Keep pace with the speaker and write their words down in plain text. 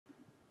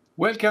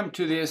Welcome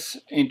to this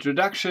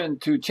introduction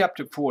to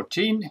chapter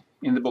 14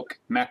 in the book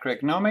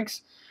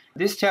Macroeconomics.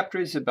 This chapter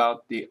is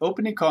about the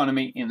open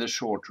economy in the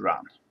short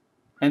run.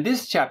 And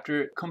this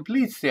chapter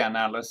completes the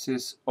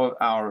analysis of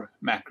our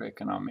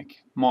macroeconomic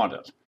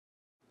model.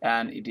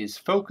 And it is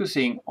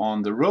focusing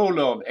on the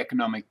role of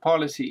economic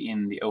policy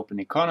in the open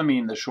economy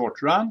in the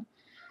short run.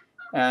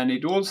 And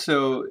it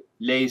also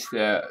lays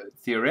the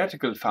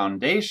theoretical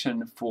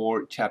foundation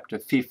for chapter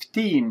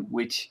 15,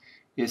 which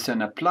is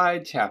an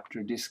applied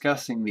chapter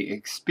discussing the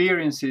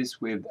experiences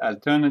with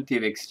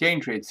alternative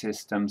exchange rate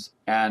systems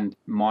and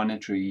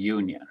monetary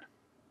union.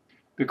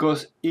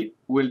 Because it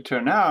will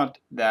turn out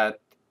that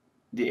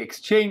the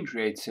exchange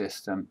rate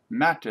system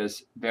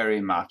matters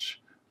very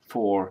much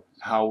for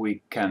how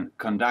we can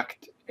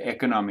conduct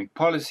economic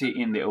policy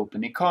in the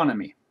open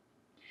economy.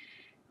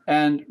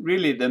 And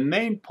really the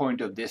main point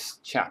of this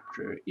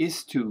chapter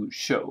is to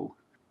show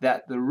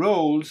that the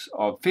roles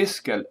of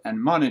fiscal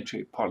and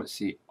monetary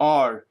policy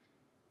are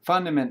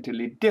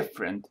fundamentally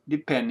different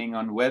depending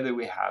on whether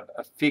we have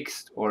a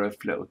fixed or a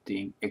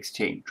floating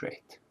exchange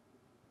rate.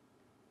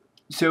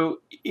 So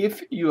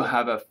if you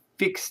have a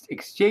fixed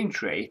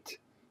exchange rate,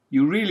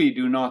 you really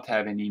do not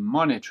have any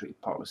monetary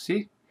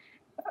policy,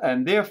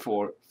 and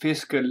therefore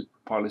fiscal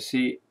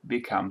policy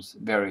becomes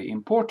very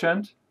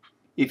important.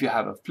 If you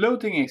have a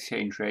floating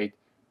exchange rate,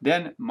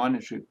 then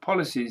monetary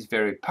policy is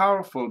very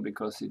powerful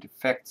because it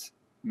affects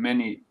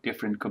many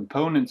different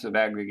components of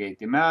aggregate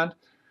demand,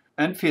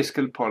 and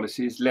fiscal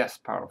policy is less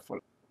powerful.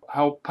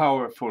 How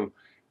powerful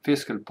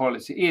fiscal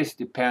policy is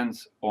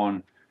depends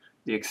on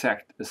the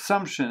exact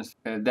assumptions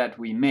that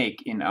we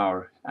make in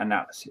our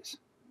analysis.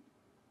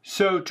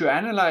 So to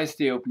analyze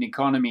the open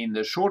economy in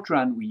the short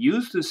run, we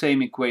use the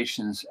same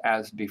equations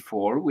as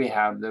before. We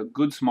have the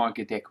goods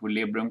market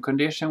equilibrium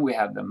condition, we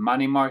have the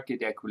money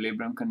market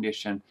equilibrium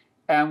condition,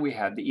 and we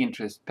have the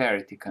interest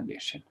parity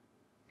condition.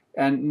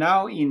 And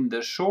now in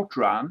the short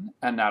run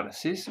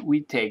analysis,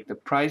 we take the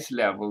price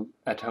level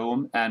at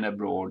home and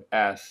abroad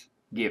as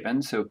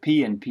given. So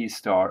P and P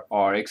star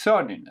are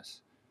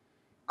exogenous,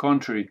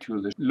 contrary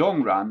to the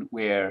long run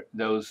where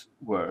those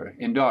were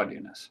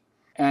endogenous.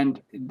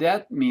 And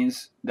that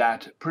means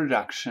that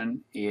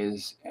production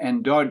is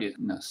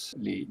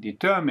endogenously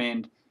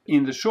determined.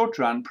 In the short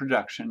run,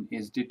 production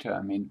is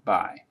determined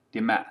by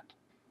demand,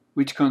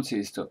 which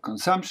consists of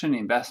consumption,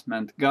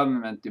 investment,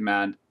 government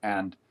demand,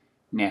 and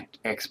net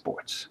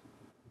exports.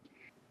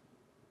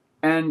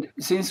 And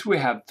since we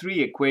have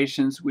three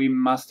equations, we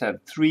must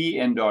have three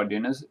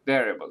endogenous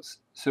variables.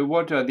 So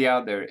what are the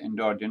other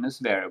endogenous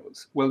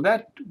variables? Well,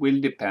 that will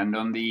depend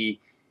on the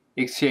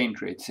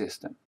exchange rate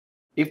system.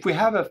 If we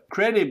have a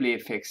credibly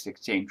fixed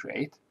exchange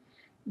rate,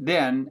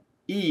 then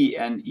E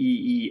and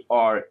EE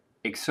are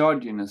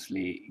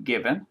exogenously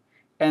given,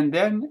 and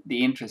then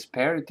the interest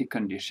parity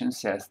condition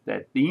says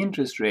that the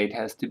interest rate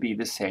has to be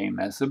the same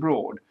as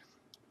abroad.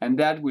 And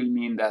that will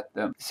mean that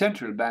the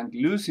central bank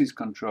loses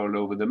control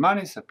over the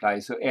money supply,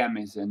 so M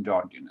is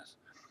endogenous.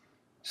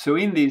 So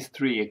in these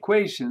three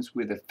equations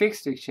with a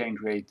fixed exchange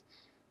rate,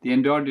 the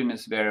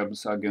endogenous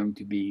variables are going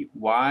to be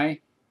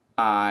Y,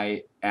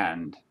 I,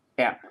 and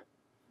M.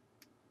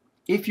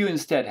 If you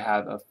instead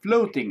have a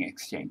floating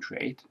exchange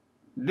rate,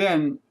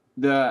 then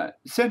the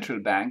central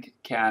bank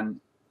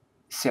can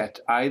set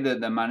either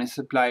the money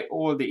supply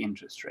or the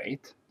interest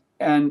rate.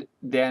 And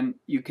then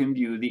you can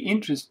view the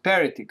interest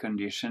parity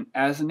condition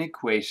as an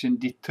equation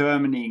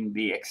determining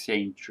the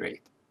exchange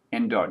rate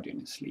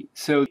endogenously.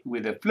 So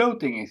with a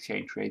floating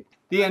exchange rate,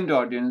 the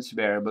endogenous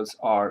variables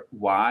are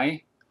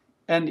Y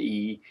and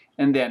E,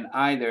 and then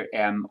either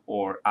M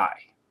or I.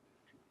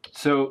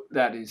 So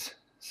that is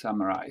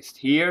summarized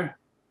here.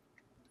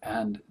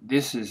 And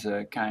this is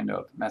a kind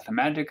of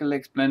mathematical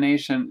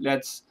explanation.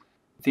 Let's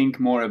think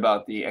more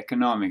about the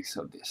economics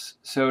of this.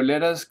 So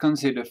let us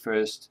consider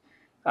first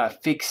a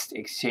fixed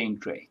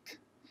exchange rate.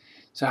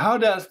 So how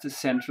does the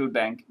central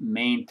bank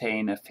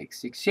maintain a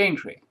fixed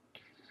exchange rate?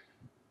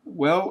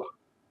 Well,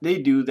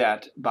 they do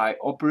that by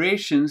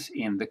operations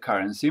in the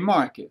currency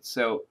market.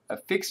 So a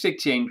fixed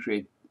exchange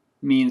rate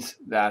means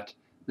that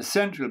the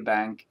central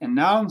bank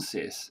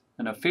announces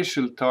an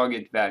official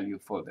target value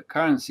for the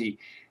currency,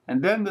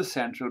 and then the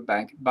central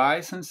bank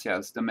buys and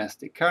sells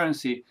domestic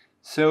currency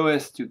so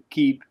as to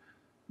keep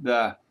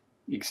the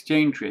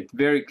exchange rate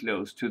very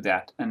close to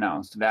that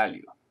announced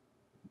value,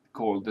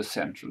 called the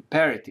central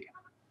parity.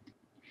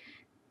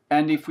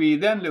 And if we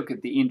then look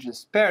at the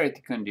interest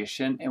parity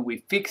condition and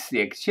we fix the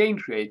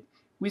exchange rate,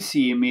 we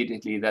see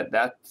immediately that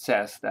that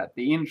says that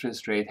the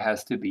interest rate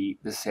has to be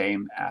the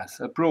same as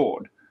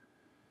abroad,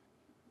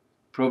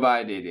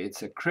 provided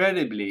it's a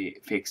credibly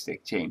fixed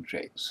exchange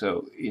rate,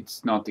 so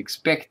it's not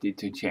expected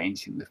to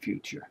change in the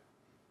future.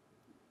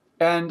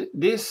 And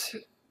this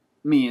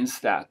means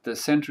that the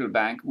central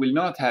bank will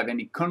not have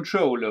any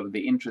control over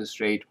the interest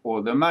rate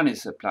or the money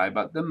supply,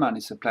 but the money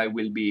supply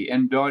will be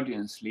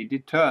endogenously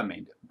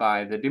determined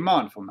by the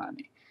demand for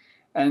money.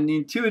 And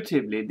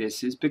intuitively,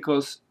 this is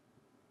because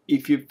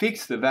if you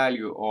fix the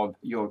value of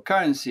your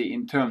currency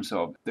in terms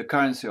of the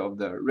currency of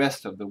the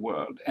rest of the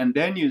world, and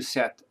then you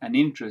set an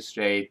interest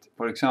rate,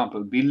 for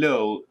example,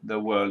 below the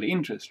world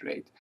interest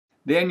rate,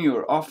 then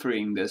you're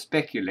offering the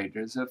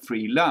speculators a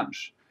free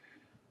lunch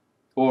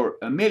or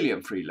a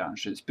million free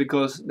lunches,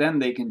 because then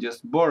they can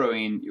just borrow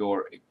in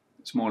your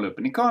small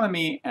open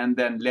economy and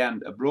then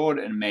lend abroad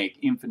and make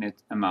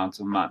infinite amounts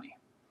of money.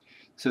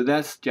 So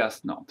that's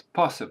just not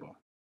possible.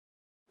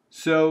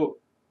 So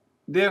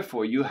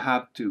therefore, you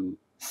have to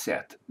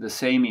set the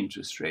same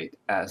interest rate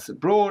as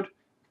abroad,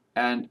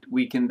 and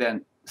we can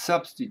then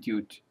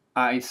substitute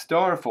I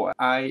star for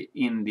I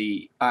in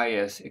the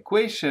IS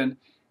equation,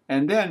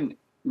 and then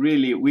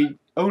really we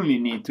only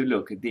need to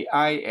look at the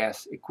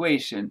IS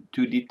equation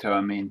to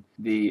determine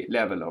the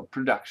level of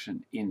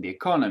production in the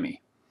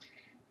economy.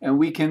 And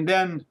we can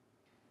then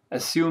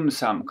assume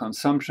some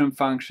consumption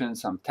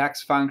functions, some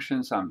tax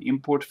functions, some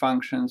import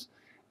functions,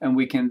 and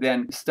we can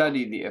then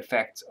study the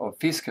effects of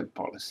fiscal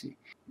policy.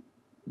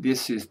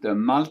 This is the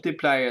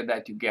multiplier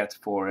that you get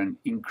for an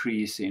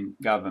increase in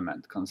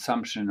government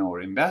consumption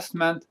or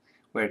investment,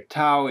 where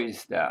tau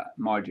is the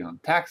marginal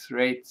tax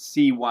rate,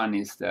 C1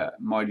 is the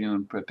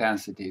marginal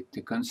propensity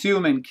to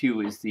consume, and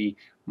Q is the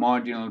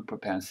marginal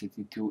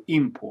propensity to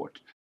import.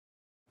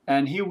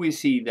 And here we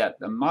see that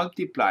the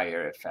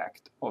multiplier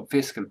effect of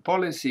fiscal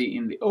policy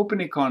in the open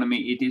economy,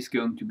 it is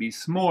going to be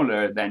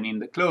smaller than in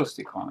the closed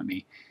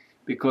economy,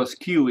 because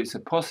Q is a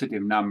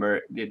positive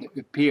number that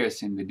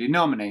appears in the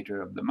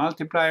denominator of the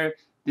multiplier.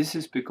 This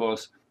is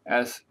because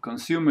as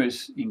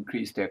consumers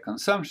increase their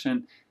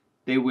consumption,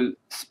 they will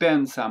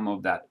spend some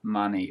of that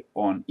money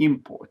on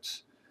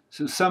imports.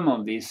 So some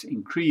of this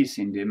increase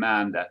in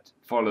demand that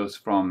follows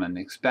from an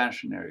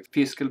expansionary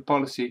fiscal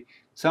policy,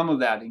 some of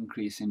that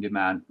increase in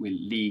demand will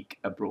leak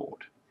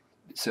abroad.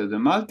 So the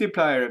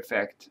multiplier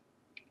effect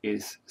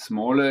is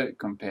smaller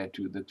compared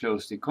to the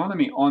closed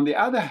economy. On the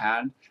other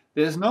hand,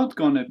 there's not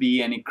going to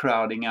be any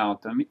crowding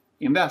out of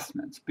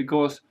investments,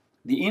 because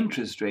the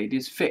interest rate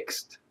is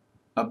fixed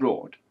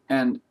abroad.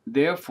 And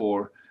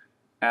therefore,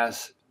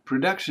 as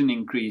production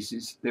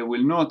increases, there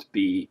will not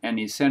be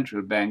any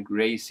central bank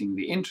raising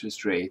the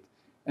interest rate,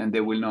 and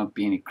there will not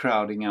be any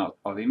crowding out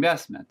of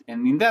investment.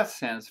 And in that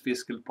sense,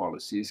 fiscal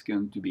policy is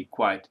going to be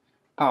quite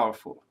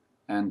powerful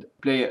and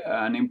play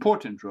an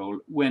important role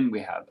when we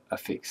have a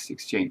fixed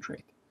exchange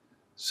rate.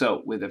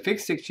 So with a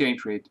fixed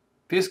exchange rate,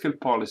 fiscal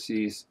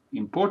policy is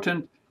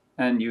important,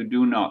 and you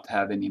do not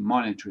have any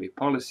monetary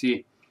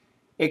policy,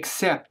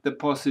 except the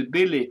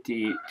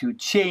possibility to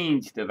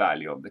change the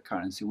value of the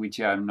currency, which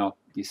I have not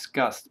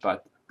discussed,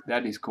 but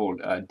that is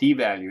called a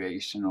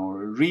devaluation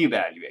or a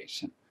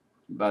revaluation.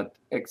 But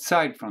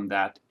aside from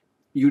that,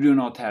 you do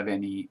not have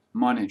any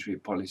monetary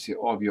policy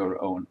of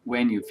your own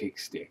when you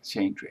fix the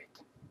exchange rate.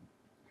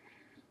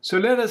 So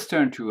let us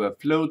turn to a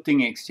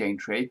floating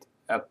exchange rate.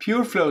 A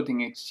pure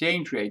floating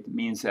exchange rate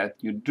means that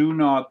you do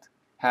not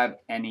have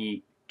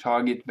any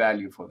target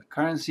value for the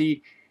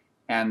currency,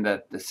 and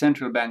that the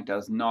central bank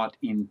does not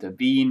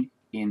intervene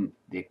in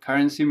the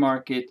currency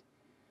market.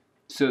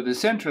 So the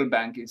central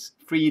bank is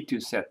free to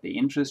set the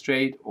interest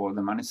rate or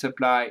the money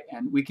supply,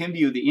 and we can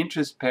view the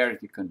interest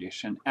parity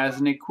condition as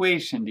an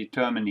equation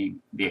determining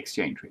the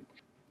exchange rate.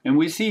 And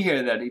we see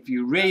here that if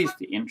you raise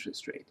the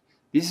interest rate,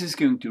 this is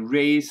going to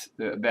raise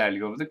the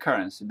value of the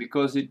currency,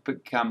 because it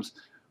becomes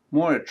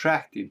more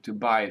attractive to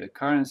buy the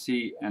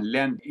currency and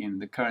lend in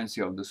the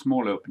currency of the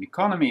small open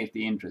economy if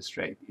the interest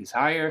rate is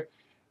higher,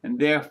 and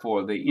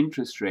therefore the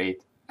interest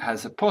rate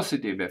has a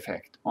positive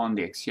effect on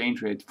the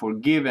exchange rate for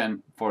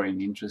given foreign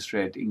interest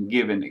rate and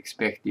given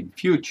expected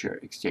future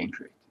exchange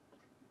rate.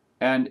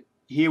 And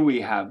here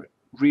we have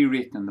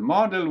rewritten the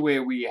model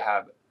where we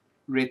have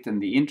written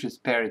the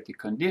interest parity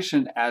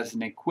condition as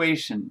an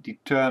equation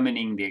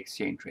determining the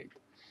exchange rate.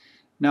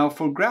 Now,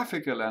 for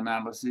graphical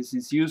analysis,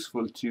 it's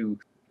useful to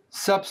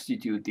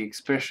substitute the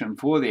expression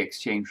for the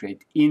exchange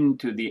rate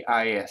into the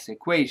IS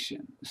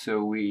equation.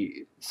 So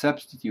we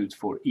substitute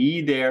for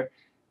E there,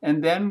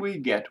 and then we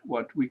get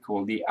what we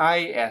call the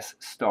IS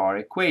star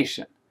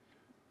equation.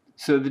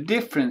 So the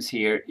difference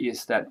here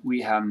is that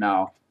we have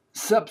now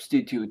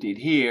substituted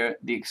here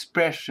the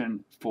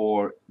expression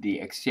for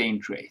the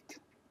exchange rate.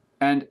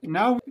 And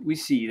now we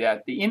see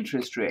that the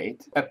interest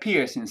rate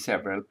appears in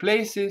several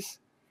places.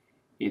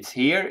 It's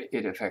here,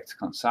 it affects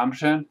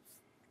consumption.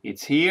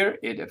 It's here,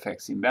 it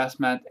affects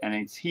investment, and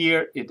it's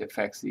here, it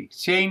affects the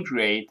exchange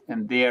rate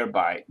and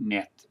thereby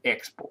net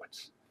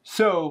exports.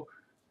 So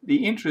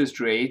the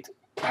interest rate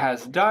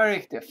has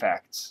direct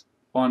effects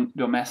on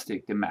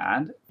domestic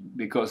demand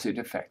because it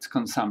affects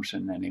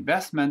consumption and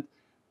investment,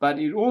 but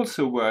it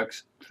also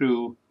works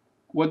through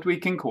what we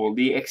can call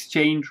the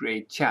exchange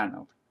rate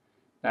channel.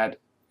 That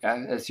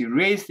as you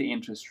raise the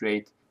interest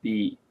rate,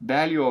 the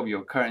value of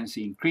your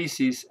currency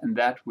increases, and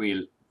that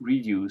will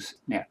reduce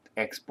net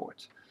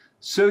exports.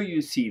 So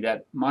you see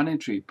that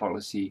monetary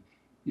policy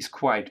is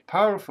quite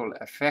powerful,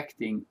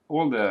 affecting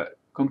all the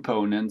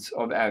components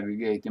of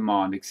aggregate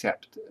demand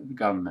except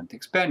government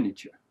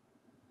expenditure.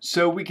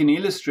 So we can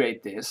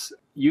illustrate this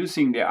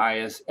using the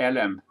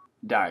IS-LM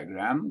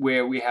diagram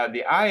where we have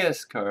the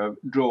IS curve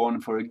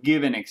drawn for a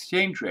given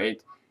exchange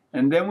rate,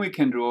 and then we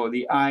can draw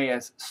the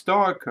IS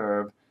star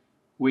curve,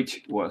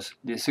 which was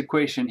this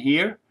equation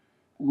here,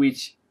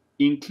 which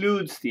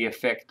includes the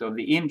effect of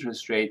the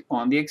interest rate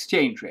on the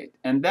exchange rate.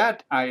 And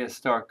that IS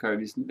star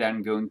curve is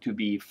then going to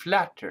be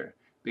flatter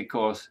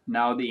because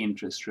now the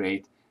interest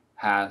rate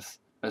has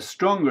a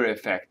stronger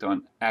effect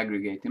on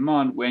aggregate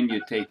demand when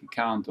you take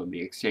account of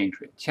the exchange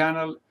rate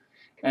channel.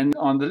 And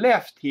on the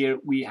left here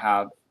we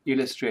have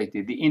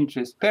illustrated the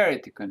interest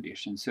parity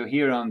condition. So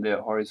here on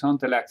the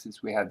horizontal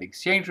axis we have the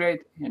exchange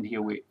rate, and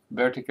here we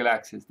vertical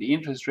axis the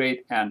interest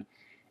rate. And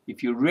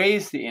if you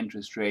raise the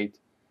interest rate,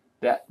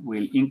 that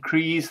will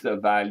increase the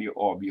value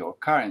of your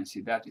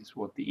currency. That is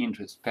what the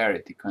interest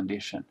parity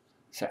condition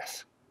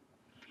says.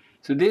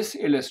 So this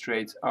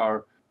illustrates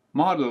our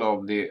model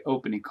of the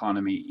open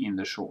economy in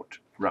the short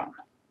run.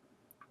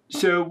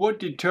 So what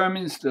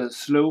determines the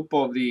slope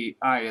of the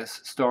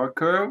IS star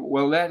curve?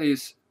 Well, that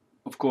is,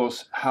 of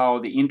course, how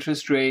the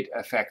interest rate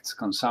affects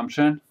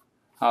consumption,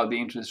 how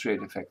the interest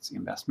rate affects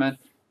investment,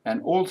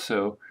 and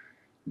also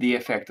the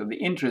effect of the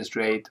interest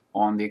rate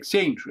on the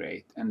exchange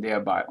rate and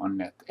thereby on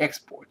net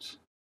exports.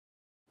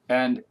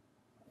 And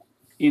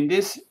in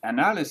this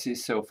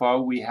analysis so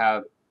far, we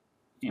have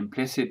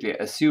implicitly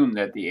assumed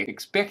that the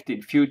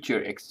expected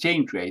future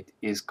exchange rate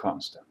is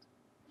constant.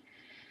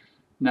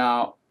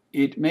 Now,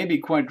 it may be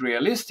quite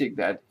realistic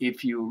that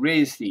if you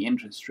raise the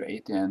interest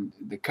rate and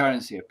the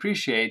currency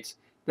appreciates,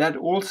 that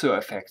also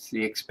affects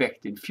the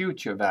expected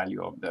future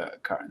value of the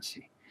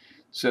currency.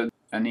 So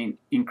an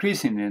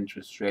increase in the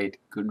interest rate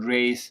could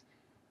raise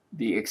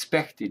the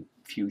expected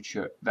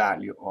future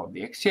value of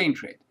the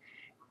exchange rate.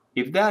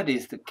 If that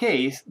is the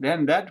case,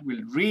 then that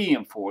will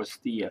reinforce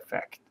the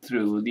effect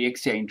through the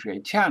exchange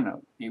rate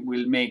channel. It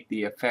will make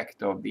the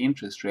effect of the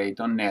interest rate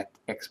on net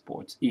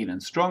exports even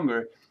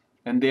stronger,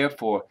 and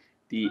therefore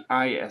the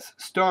IS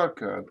star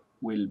curve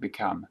will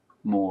become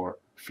more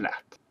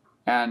flat.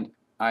 And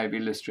I've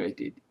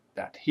illustrated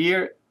that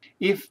here.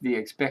 If the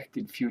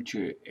expected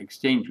future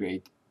exchange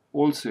rate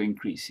also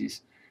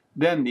increases,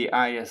 then the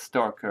IS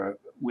star curve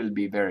will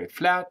be very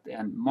flat,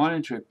 and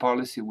monetary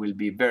policy will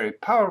be very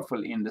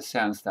powerful in the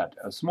sense that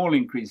a small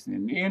increase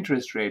in the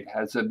interest rate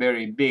has a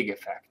very big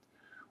effect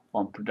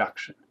on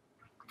production.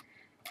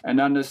 And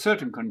under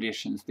certain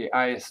conditions, the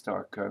IS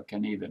star curve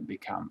can even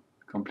become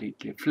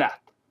completely flat.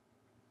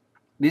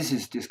 This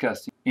is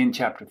discussed in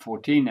chapter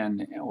 14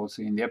 and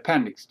also in the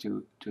appendix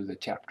to the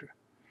chapter.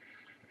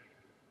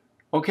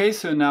 Okay,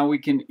 so now we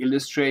can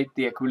illustrate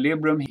the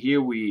equilibrium.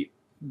 Here we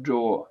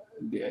draw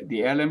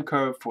the LM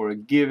curve for a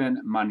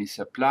given money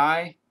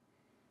supply,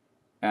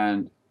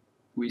 and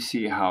we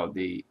see how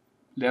the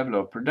level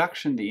of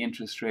production, the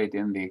interest rate,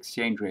 and the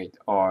exchange rate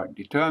are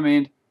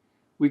determined.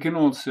 We can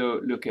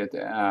also look at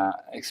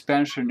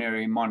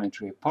expansionary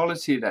monetary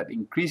policy that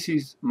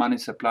increases money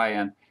supply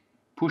and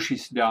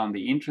pushes down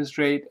the interest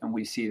rate, and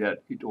we see that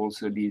it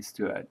also leads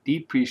to a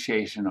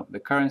depreciation of the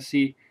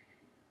currency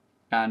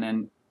and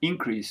an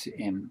increase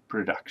in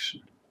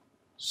production.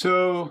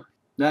 So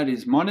that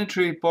is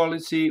monetary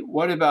policy.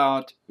 What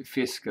about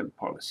fiscal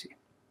policy?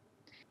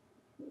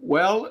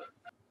 Well,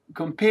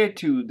 compared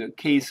to the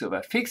case of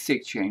a fixed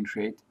exchange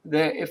rate,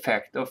 the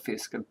effect of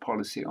fiscal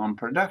policy on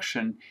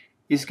production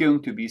is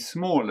going to be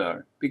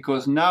smaller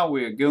because now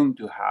we're going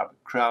to have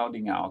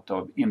crowding out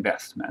of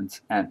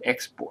investments and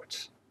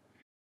exports.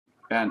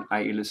 And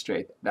I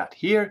illustrate that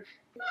here.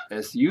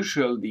 As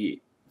usual,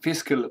 the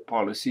fiscal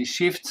policy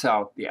shifts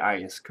out the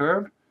IS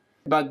curve.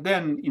 But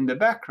then in the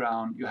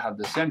background, you have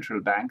the central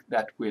bank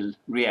that will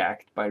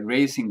react by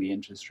raising the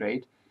interest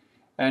rate.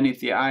 And if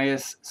the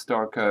IS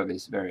star curve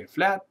is very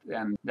flat,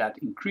 then that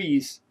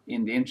increase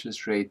in the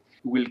interest rate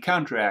will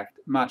counteract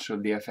much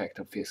of the effect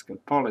of fiscal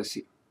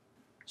policy.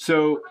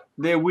 So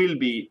there will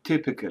be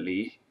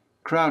typically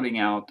crowding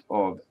out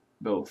of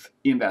both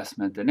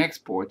investment and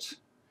exports.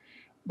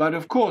 But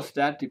of course,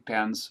 that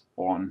depends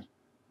on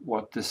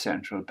what the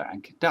central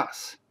bank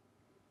does.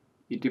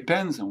 It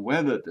depends on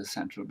whether the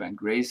central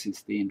bank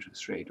raises the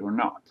interest rate or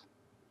not.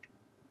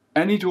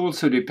 And it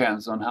also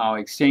depends on how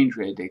exchange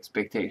rate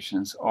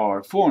expectations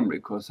are formed,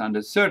 because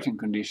under certain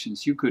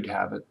conditions you could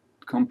have a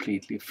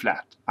completely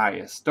flat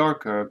IS star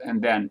curve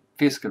and then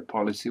fiscal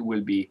policy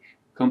will be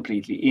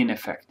completely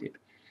ineffective.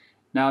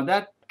 Now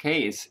that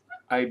case,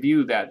 I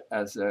view that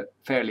as a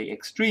fairly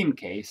extreme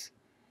case.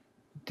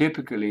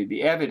 Typically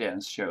the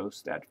evidence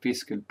shows that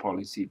fiscal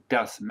policy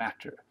does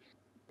matter.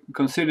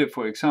 Consider,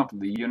 for example,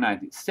 the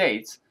United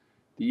States.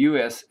 The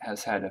US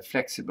has had a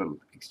flexible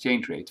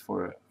exchange rate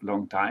for a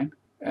long time,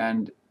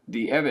 and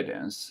the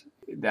evidence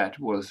that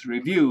was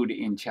reviewed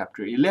in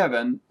chapter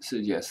 11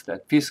 suggests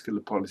that fiscal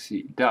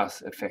policy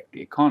does affect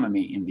the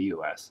economy in the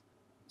US.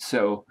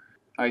 So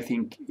I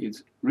think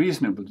it's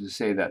reasonable to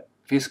say that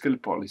fiscal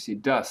policy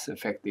does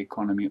affect the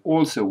economy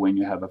also when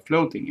you have a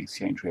floating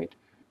exchange rate,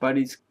 but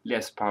it's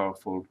less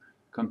powerful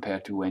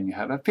compared to when you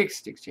have a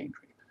fixed exchange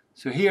rate.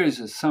 So here is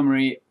a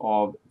summary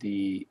of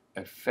the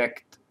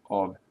effect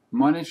of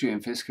monetary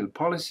and fiscal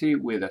policy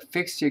with a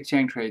fixed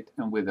exchange rate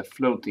and with a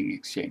floating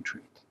exchange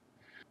rate.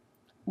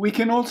 We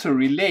can also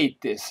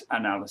relate this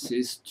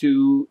analysis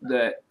to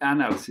the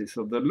analysis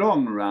of the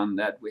long run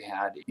that we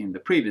had in the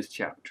previous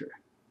chapter,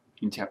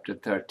 in chapter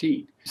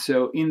 13.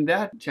 So in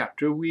that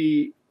chapter,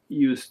 we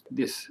used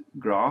this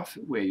graph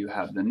where you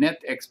have the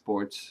net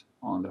exports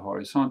on the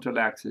horizontal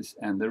axis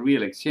and the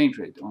real exchange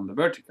rate on the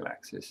vertical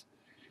axis.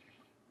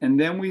 And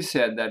then we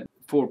said that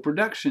for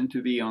production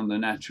to be on the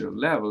natural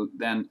level,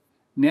 then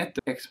net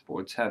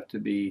exports have to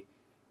be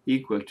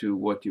equal to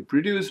what you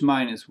produce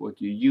minus what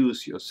you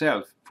use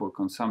yourself for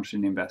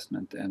consumption,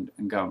 investment, and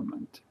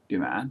government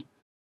demand.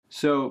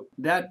 So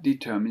that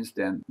determines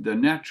then the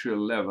natural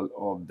level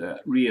of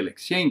the real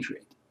exchange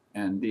rate.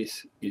 And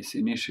this is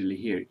initially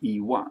here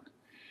E1.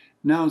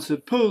 Now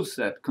suppose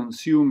that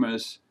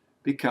consumers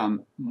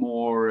become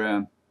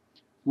more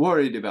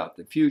worried about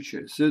the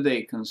future, so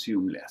they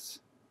consume less.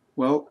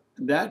 Well,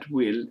 that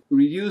will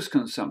reduce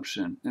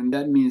consumption, and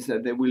that means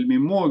that there will be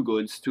more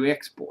goods to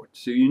export.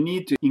 So you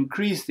need to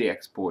increase the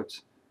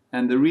exports,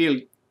 and the real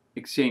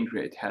exchange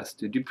rate has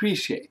to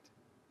depreciate.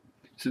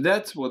 So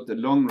that's what the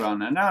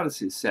long-run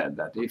analysis said,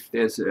 that if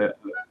there's a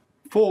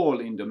fall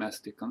in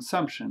domestic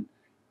consumption,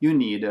 you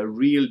need a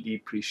real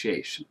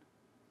depreciation.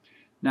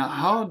 Now,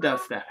 how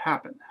does that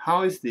happen?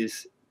 How is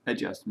this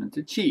adjustment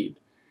achieved?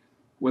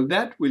 Well,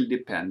 that will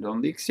depend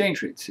on the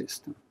exchange rate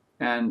system.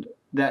 And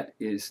that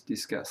is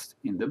discussed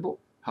in the book,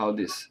 how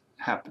this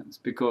happens,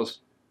 because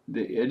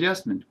the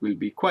adjustment will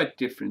be quite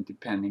different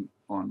depending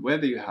on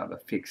whether you have a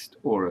fixed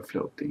or a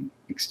floating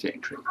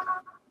exchange rate.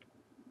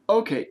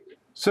 Okay,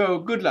 so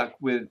good luck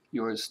with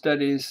your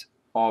studies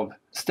of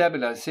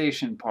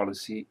stabilization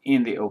policy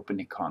in the open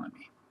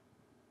economy.